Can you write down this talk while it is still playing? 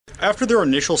After their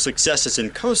initial successes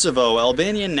in Kosovo,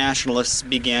 Albanian nationalists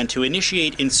began to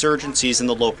initiate insurgencies in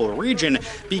the local region,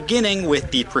 beginning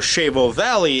with the Preševo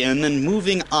Valley and then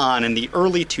moving on in the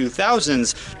early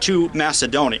 2000s to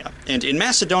Macedonia. And in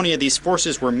Macedonia, these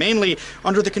forces were mainly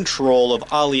under the control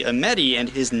of Ali Ahmedi and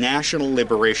his National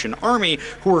Liberation Army,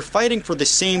 who were fighting for the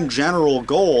same general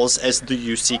goals as the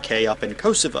UCK up in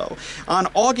Kosovo. On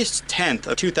August 10th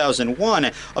of 2001,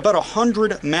 about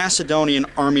 100 Macedonian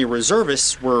army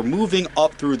reservists were moving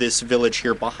up through this village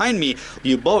here behind me,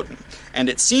 Ljuboten. And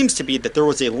it seems to be that there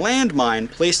was a landmine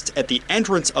placed at the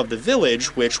entrance of the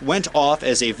village, which went off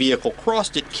as a vehicle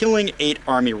crossed it, killing 8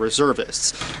 army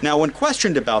reservists. Now, when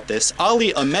questioned about this,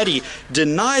 Ali Ahmedi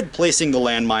denied placing the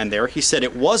landmine there. He said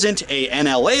it wasn't a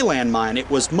NLA landmine, it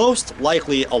was most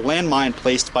likely a landmine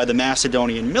placed by the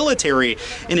Macedonian military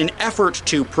in an effort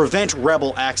to prevent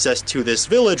rebel access to this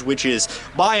village, which is,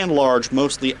 by and large,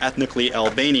 mostly ethnically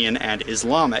Albanian and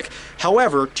Islamic.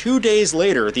 However, 2 days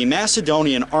later, the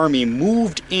Macedonian army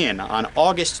moved in on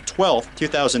August 12,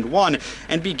 2001,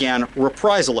 and began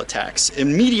reprisal attacks.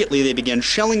 Immediately, they began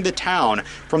shelling the town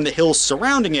from the hills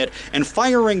surrounding it and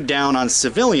firing down on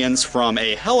civilians from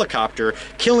a helicopter,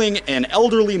 killing an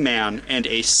elderly man and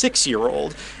a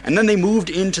 6-year-old. And then they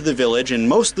moved into the village and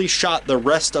mostly shot the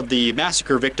rest of the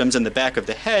massacre victims in the back of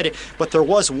the head, but there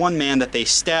was one man that they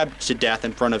stabbed to death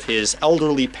in front of his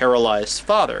elderly paralyzed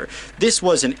father. This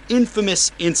was an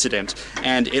infamous incident,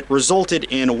 and it resulted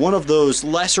in one of those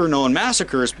lesser-known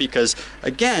massacres because,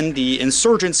 again, the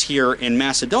insurgents here in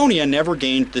Macedonia never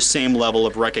gained the same level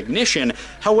of recognition.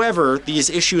 However, these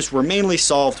issues were mainly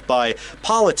solved by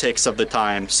politics of the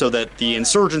time so that the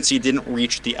insurgency didn't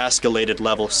reach the escalated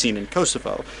level seen in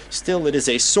Kosovo. Still, it is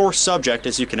a sore subject,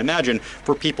 as you can imagine,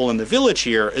 for people in the village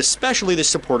here, especially the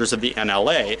supporters of the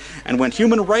NLA. And when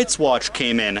Human Rights Watch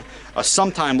came in,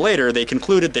 sometime later, they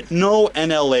concluded that no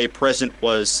NLA presence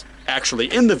was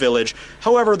actually in the village.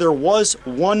 However, there was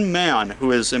one man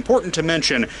who is important to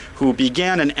mention who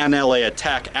began an NLA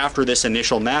attack after this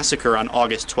initial massacre on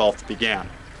August 12th began.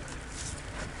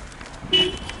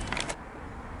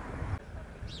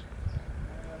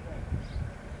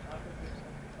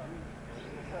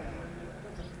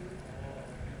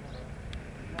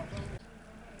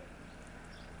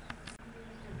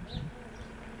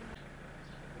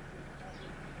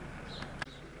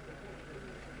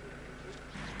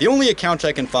 The only account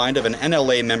I can find of an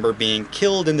NLA member being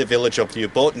killed in the village of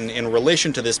Ljuboten in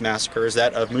relation to this massacre is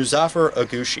that of Muzafer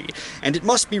Agushi, and it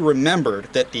must be remembered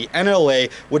that the NLA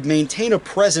would maintain a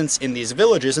presence in these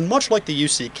villages, and much like the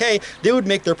UCK, they would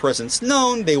make their presence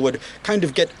known, they would kind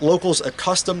of get locals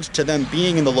accustomed to them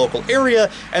being in the local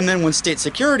area, and then when state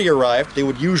security arrived, they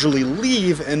would usually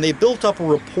leave, and they built up a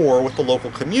rapport with the local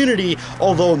community,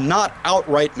 although not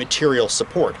outright material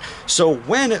support. So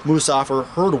when Muzafer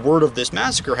heard word of this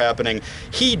massacre happening,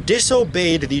 he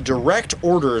disobeyed the direct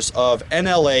orders of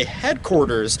NLA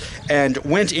headquarters and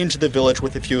went into the village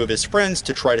with a few of his friends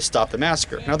to try to stop the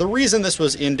massacre. Now, the reason this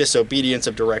was in disobedience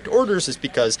of direct orders is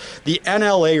because the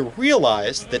NLA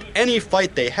realized that any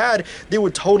fight they had, they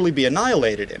would totally be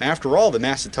annihilated. And after all, the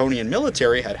Macedonian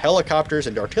military had helicopters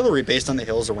and artillery based on the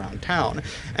hills around town.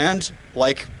 And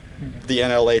like the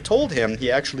NLA told him,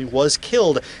 he actually was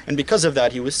killed, and because of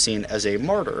that he was seen as a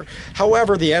martyr.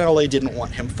 However, the NLA didn't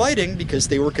want him fighting because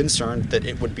they were concerned that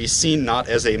it would be seen not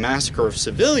as a massacre of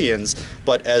civilians,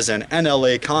 but as an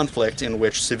NLA conflict in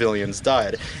which civilians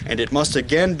died. And it must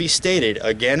again be stated,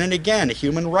 again and again,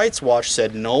 Human Rights Watch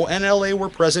said no NLA were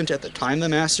present at the time the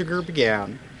massacre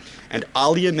began. And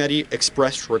Ali Ahmedi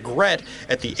expressed regret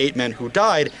at the 8 men who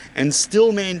died and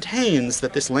still maintains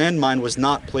that this landmine was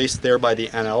not placed there by the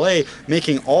NLA,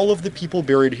 making all of the people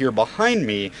buried here behind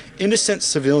me innocent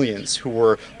civilians who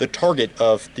were the target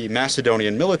of the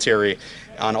Macedonian military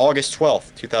on August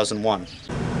 12th, 2001.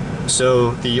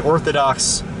 So the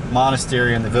Orthodox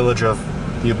monastery in the village of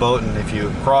Ljuboten, if you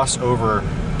cross over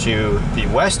to the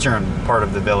western part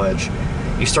of the village,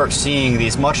 you start seeing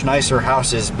these much nicer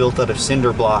houses built out of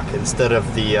cinder block instead of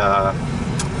the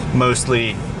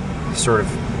mostly sort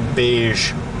of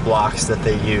beige blocks that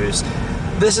they use.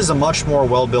 This is a much more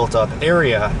well built up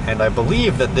area, and I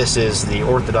believe that this is the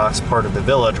Orthodox part of the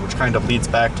village, which kind of leads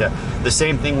back to the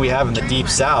same thing we have in the Deep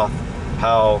South,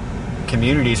 how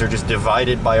communities are just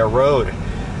divided by a road,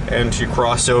 and you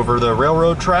cross over the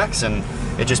railroad tracks and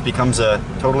it just becomes a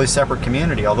totally separate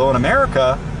community. Although in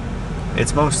America,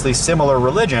 it's mostly similar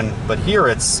religion, but here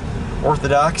it's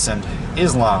Orthodox and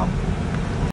Islam.